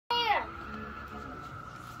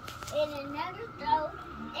And another toe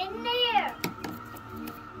in there.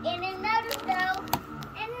 And another toe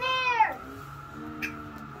in there.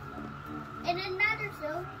 And another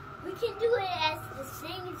toe. We can do it at the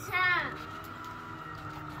same time.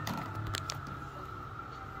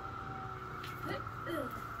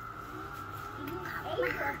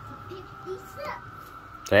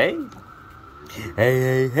 Hey. Hey,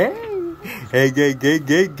 hey, hey. Hey, gay, gay,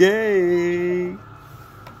 gay, gay.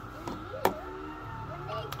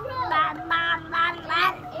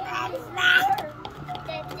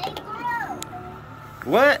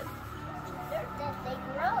 What?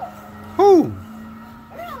 Who?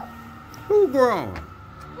 Who growing?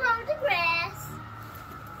 Grow the grass.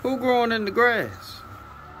 Who growing in the grass?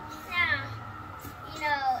 Nah, you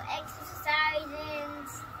know, exercising.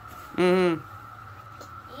 Mm-hmm.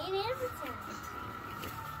 And everything.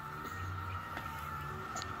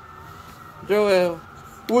 Joel,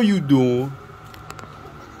 what you doing?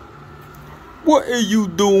 What are you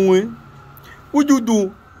doing? What you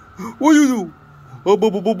doing? What you do? What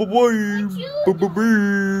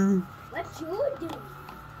you do?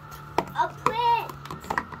 A plant.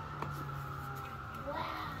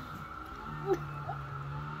 Wow.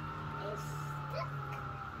 It's stuck.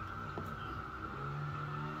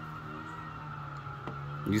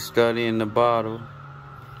 You studying the bottle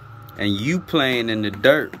and you playing in the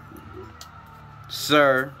dirt.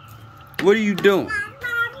 Sir, what are you doing?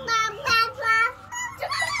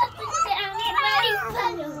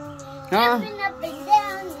 Huh?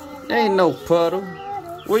 There ain't no puddle.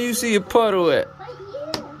 Where you see a puddle at?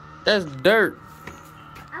 That's dirt.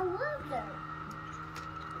 I love dirt.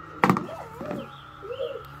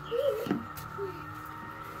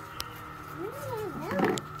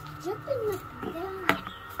 Jumping up and down.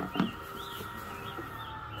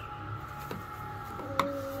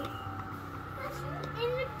 In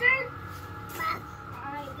the dirt.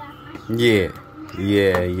 Yeah.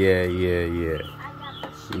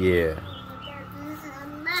 Yeah.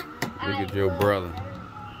 Look at your brother.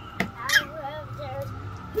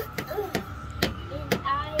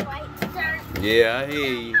 Yeah, I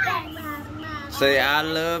hear you. Say, I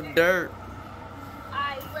love dirt.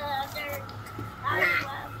 I love dirt. I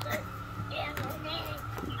love dirt.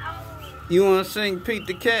 You want to sing Pete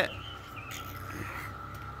the Cat?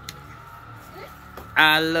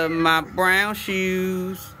 I love my brown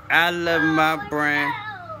shoes. I love my brown.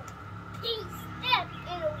 He stepped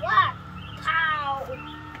in a rock pile.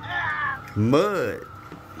 Mud.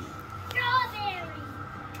 Strawberry.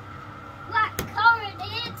 What color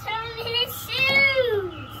did it turn his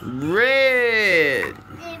shoes? Red.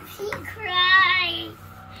 If he cried,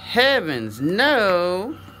 Heavens,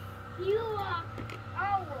 no. you are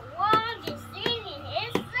all along and singing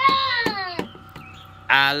his song.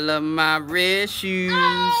 I love my red shoes.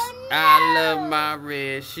 Oh, no. I love my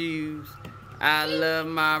red shoes. I love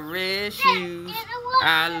my red shoes.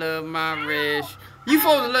 I love my red shoes. You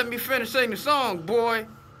supposed to let me finish singing the song, boy.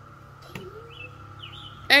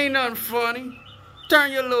 Ain't nothing funny.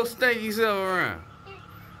 Turn your little stinky self around.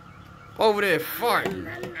 Over there farting.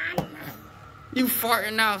 You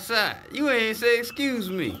farting outside. You ain't say excuse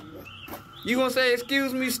me. You gonna say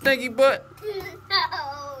excuse me, stinky butt? No.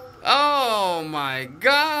 Oh my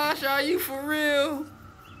gosh, are you for real?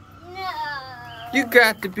 No. You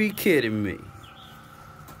got to be kidding me.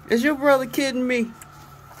 Is your brother kidding me?